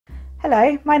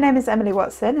Hello, my name is Emily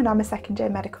Watson and I'm a second year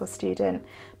medical student.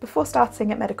 Before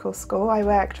starting at medical school, I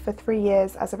worked for 3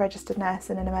 years as a registered nurse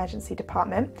in an emergency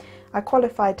department. I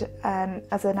qualified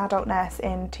as an adult nurse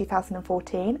in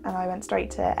 2014 and I went straight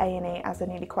to A&E as a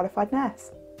newly qualified nurse.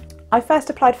 I first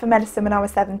applied for medicine when I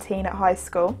was 17 at high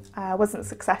school. I wasn't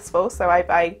successful, so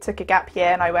I took a gap year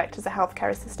and I worked as a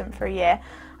healthcare assistant for a year.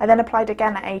 I then applied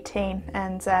again at 18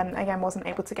 and again wasn't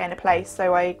able to gain a place,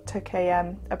 so I took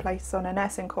a place on a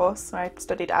nursing course. So I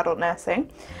studied adult nursing.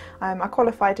 I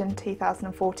qualified in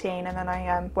 2014 and then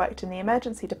I worked in the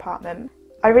emergency department.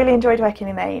 I really enjoyed working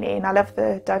in A&E and I love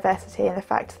the diversity and the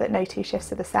fact that no two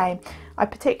shifts are the same. I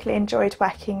particularly enjoyed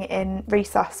working in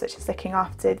resus, which is looking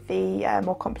after the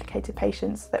more complicated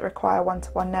patients that require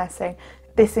one-to-one nursing.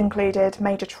 This included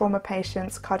major trauma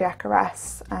patients, cardiac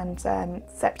arrests and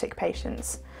septic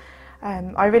patients.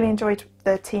 I really enjoyed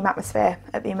the team atmosphere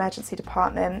at the emergency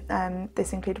department.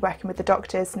 This included working with the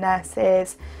doctors,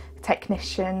 nurses,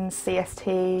 technicians,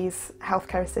 CSTs,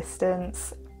 healthcare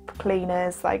assistants,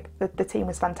 cleaners. Like the team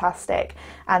was fantastic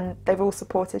and they've all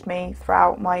supported me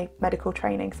throughout my medical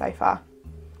training so far.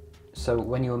 So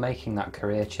when you were making that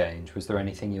career change, was there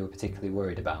anything you were particularly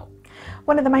worried about?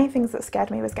 One of the main things that scared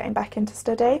me was getting back into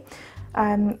study.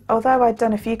 Although I'd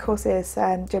done a few courses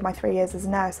during my 3 years as a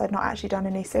nurse, I'd not actually done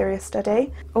any serious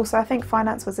study. Also, I think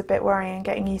finance was a bit worrying,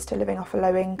 getting used to living off a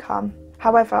low income.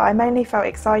 However, I mainly felt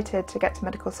excited to get to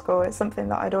medical school. It's something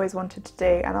that I'd always wanted to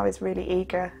do and I was really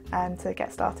eager to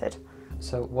get started.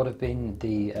 So what have been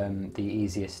the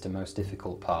easiest and most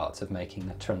difficult parts of making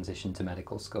that transition to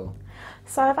medical school?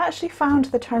 So I've actually found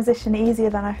the transition easier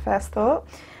than I first thought.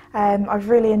 I've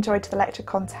really enjoyed the lecture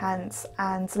content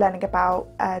and learning about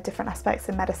different aspects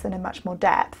in medicine in much more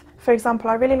depth. For example,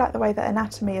 I really like the way that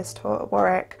anatomy is taught at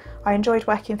Warwick. I enjoyed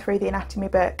working through the anatomy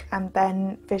book and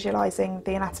then visualising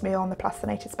the anatomy on the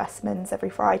plastinated specimens every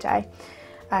Friday.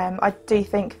 I do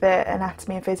think that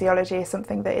anatomy and physiology is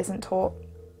something that isn't taught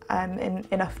in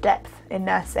enough depth in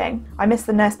nursing. I miss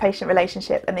the nurse-patient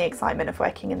relationship and the excitement of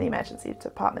working in the emergency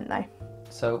department though.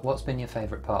 So what's been your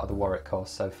favourite part of the Warwick course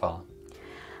so far?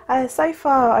 So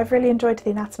far I've really enjoyed the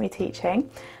anatomy teaching.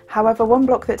 However, one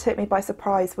block that took me by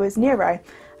surprise was neuro.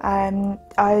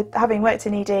 Having worked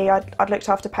in ED, I'd looked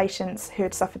after patients who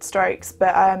had suffered strokes,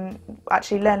 but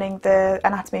actually learning the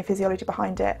anatomy and physiology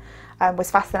behind it was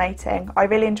fascinating. I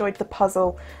really enjoyed the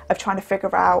puzzle of trying to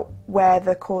figure out where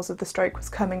the cause of the stroke was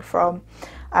coming from,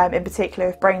 in particular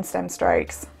with brainstem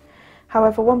strokes.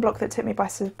 However, one block that took me by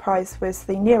surprise was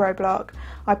the neuro block.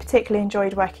 I particularly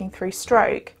enjoyed working through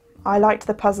stroke. I liked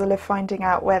the puzzle of finding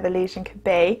out where the lesion could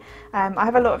be. I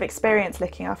have a lot of experience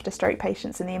looking after stroke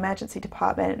patients in the emergency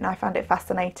department and I found it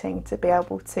fascinating to be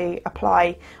able to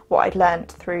apply what I'd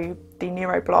learnt through the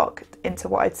neuro block into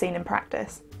what I'd seen in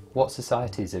practice. What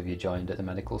societies have you joined at the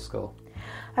medical school?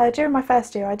 During my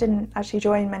first year I didn't actually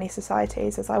join many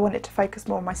societies as I wanted to focus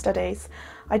more on my studies.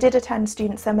 I did attend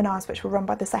student seminars which were run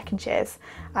by the second years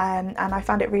and I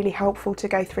found it really helpful to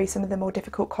go through some of the more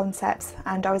difficult concepts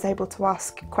and I was able to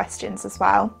ask questions as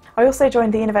well. I also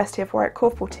joined the University of Warwick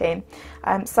Korfball team.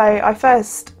 So I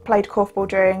first played Korfball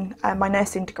during my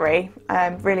nursing degree,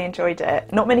 really enjoyed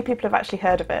it. Not many people have actually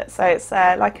heard of it, so it's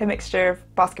like a mixture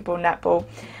of basketball and netball,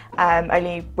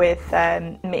 only with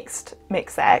mixed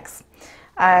sex.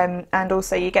 And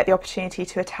also you get the opportunity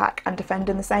to attack and defend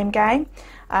in the same game.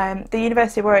 The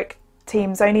University of Warwick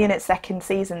team's only in its second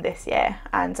season this year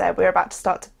and we're about to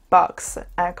start Bucks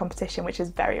competition, which is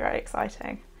very, very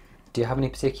exciting. Do you have any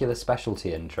particular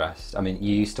specialty interest? I mean,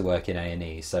 you used to work in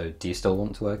A&E, so do you still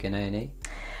want to work in A&E?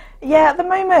 Yeah, at the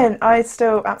moment I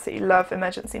still absolutely love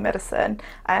emergency medicine.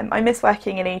 I miss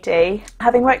working in ED.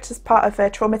 Having worked as part of a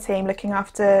trauma team looking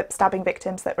after stabbing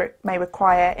victims that may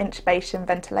require intubation,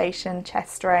 ventilation,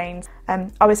 chest drains,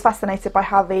 I was fascinated by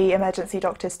how the emergency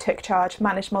doctors took charge,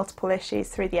 managed multiple issues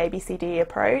through the ABCD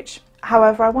approach.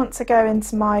 However, I want to go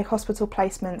into my hospital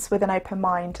placements with an open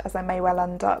mind as I may well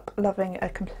end up loving a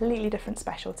completely different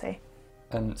specialty.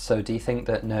 So do you think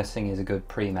that nursing is a good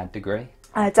pre-med degree?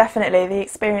 Definitely. The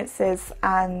experiences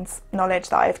and knowledge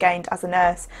that I've gained as a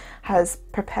nurse has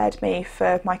prepared me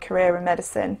for my career in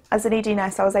medicine. As an ED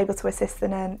nurse I was able to assist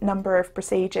in a number of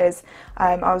procedures.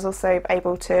 I was also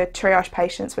able to triage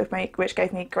patients which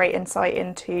gave me great insight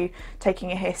into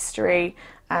taking a history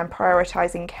and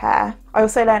prioritising care. I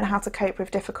also learned how to cope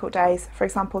with difficult days. For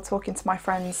example, talking to my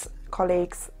friends,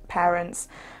 colleagues, parents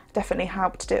definitely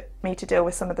helped me to deal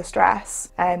with some of the stress.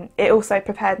 It also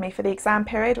prepared me for the exam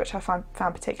period, which I found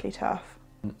particularly tough.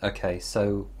 Okay,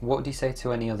 so what would you say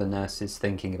to any other nurses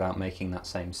thinking about making that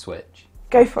same switch?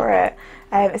 Go for it.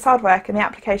 It's hard work and the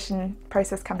application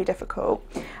process can be difficult.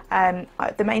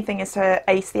 The main thing is to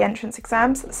ace the entrance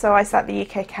exams, so I sat the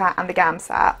UKCAT and the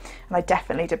GAMSAT, and I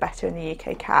definitely did better in the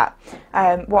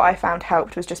UKCAT. What I found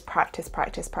helped was just practice.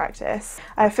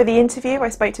 For the interview, I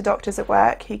spoke to doctors at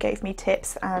work who gave me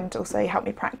tips and also helped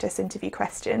me practice interview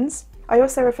questions. I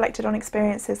also reflected on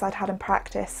experiences I'd had in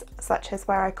practice, such as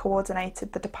where I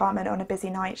coordinated the department on a busy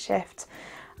night shift,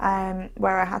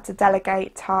 where I had to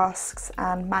delegate tasks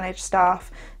and manage staff.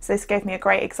 So this gave me a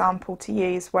great example to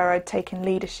use where I'd taken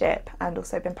leadership and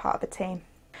also been part of a team.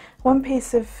 One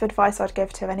piece of advice I'd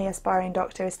give to any aspiring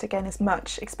doctor is to gain as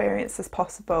much experience as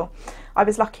possible. I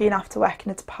was lucky enough to work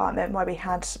in a department where we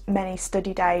had many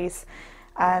study days,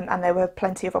 and there were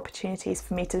plenty of opportunities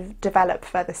for me to develop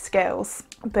further skills.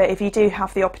 But if you do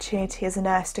have the opportunity as a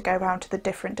nurse to go around to the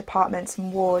different departments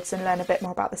and wards and learn a bit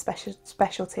more about the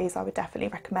specialties, I would definitely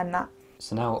recommend that.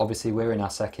 So now obviously we're in our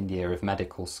second year of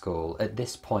medical school. At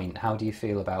this point, how do you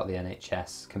feel about the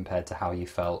NHS compared to how you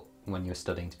felt when you were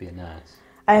studying to be a nurse?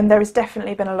 There has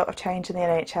definitely been a lot of change in the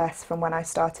NHS from when I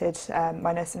started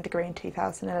my nursing degree in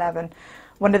 2011.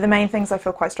 One of the main things I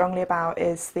feel quite strongly about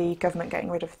is the government getting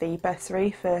rid of the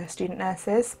bursary for student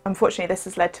nurses. Unfortunately, this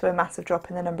has led to a massive drop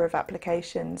in the number of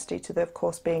applications due to the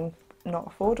course being not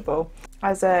affordable.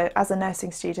 As a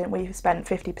nursing student, we spent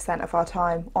 50% of our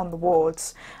time on the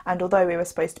wards, and although we were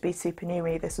supposed to be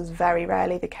supernumerary, this was very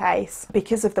rarely the case.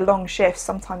 Because of the long shifts,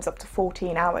 sometimes up to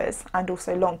 14 hours, and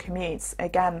also long commutes,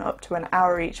 again up to an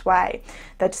hour each way,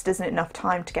 there just isn't enough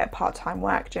time to get part-time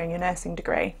work during your nursing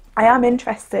degree. I am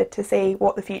interested to see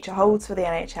what the future holds for the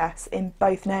NHS in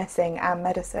both nursing and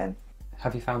medicine.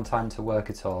 Have you found time to work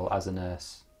at all as a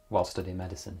nurse while studying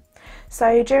medicine?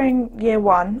 So during year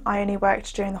one, I only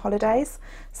worked during the holidays.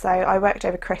 So I worked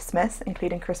over Christmas,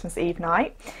 including Christmas Eve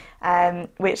night,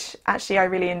 which actually I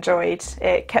really enjoyed.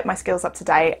 It kept my skills up to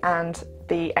date and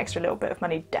the extra little bit of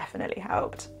money definitely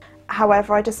helped.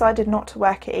 However, I decided not to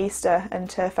work at Easter and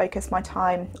to focus my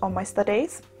time on my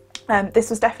studies. This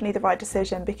was definitely the right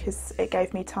decision because it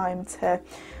gave me time to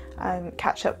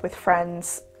catch up with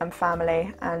friends and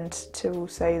family and to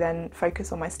also then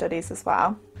focus on my studies as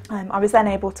well. I was then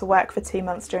able to work for 2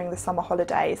 months during the summer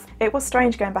holidays. It was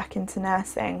strange going back into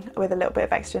nursing with a little bit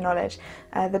of extra knowledge.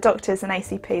 The doctors and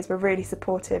ACPs were really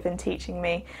supportive in teaching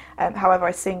me, however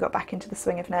I soon got back into the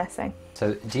swing of nursing.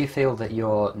 So do you feel that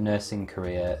your nursing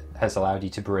career has allowed you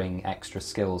to bring extra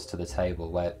skills to the table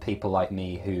where people like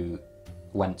me who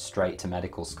went straight to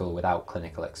medical school without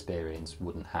clinical experience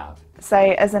wouldn't have? So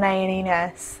as an A&E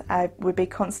nurse, I would be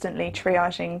constantly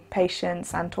triaging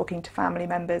patients and talking to family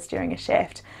members during a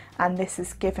shift, and this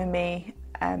has given me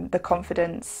the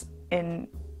confidence in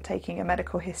taking a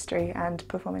medical history and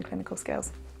performing clinical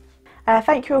skills.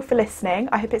 Thank you all for listening.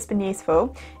 I hope it's been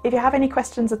useful. If you have any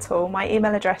questions at all, my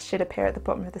email address should appear at the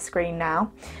bottom of the screen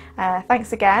now.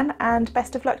 Thanks again and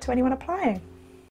best of luck to anyone applying.